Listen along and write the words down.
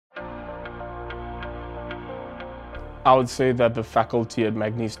I would say that the faculty at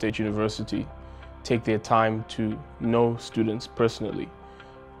McNeese State University take their time to know students personally,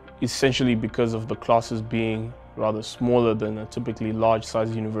 essentially because of the classes being rather smaller than a typically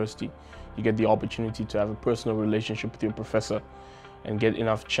large-sized university. You get the opportunity to have a personal relationship with your professor and get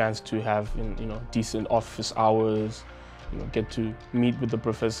enough chance to have decent office hours, get to meet with the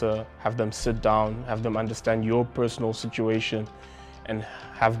professor, have them sit down, have them understand your personal situation, and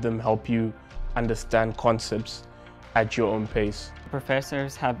have them help you understand concepts at your own pace.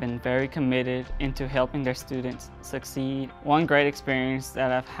 Professors have been very committed into helping their students succeed. One great experience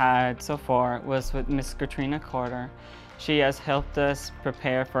that I've had so far was with Ms. Katrina Carter. She has helped us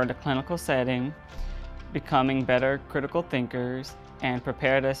prepare for the clinical setting, becoming better critical thinkers, and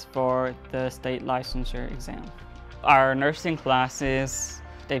prepared us for the state licensure exam. Our nursing classes,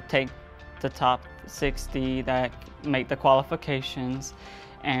 they take the top 60 that make the qualifications.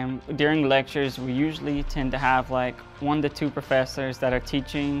 And during lectures, we usually tend to have like 1 to 2 professors that are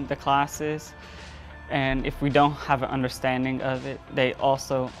teaching the classes. And if we don't have an understanding of it, they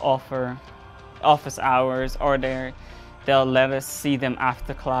also offer office hours, or they'll let us see them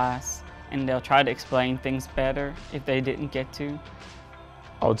after class, and they'll try to explain things better if they didn't get to.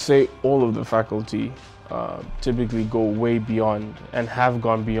 I would say all of the faculty typically go way beyond and have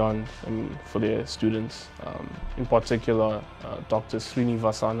gone beyond for their students. In particular, Dr.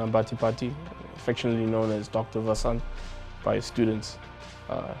 Srinivasana Bhattipati, affectionately known as Dr. Vasant by his students,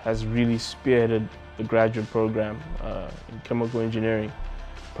 has really spearheaded the graduate program in chemical engineering,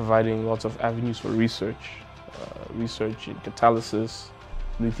 providing lots of avenues for research in catalysis,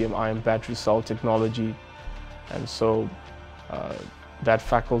 lithium-ion battery cell technology, and so that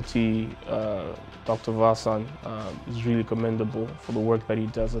faculty, Dr. Vasan, is really commendable for the work that he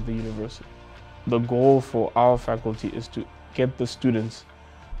does at the university. The goal for our faculty is to get the students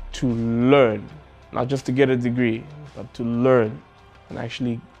to learn, not just to get a degree, but to learn and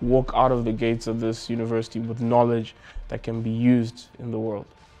actually walk out of the gates of this university with knowledge that can be used in the world.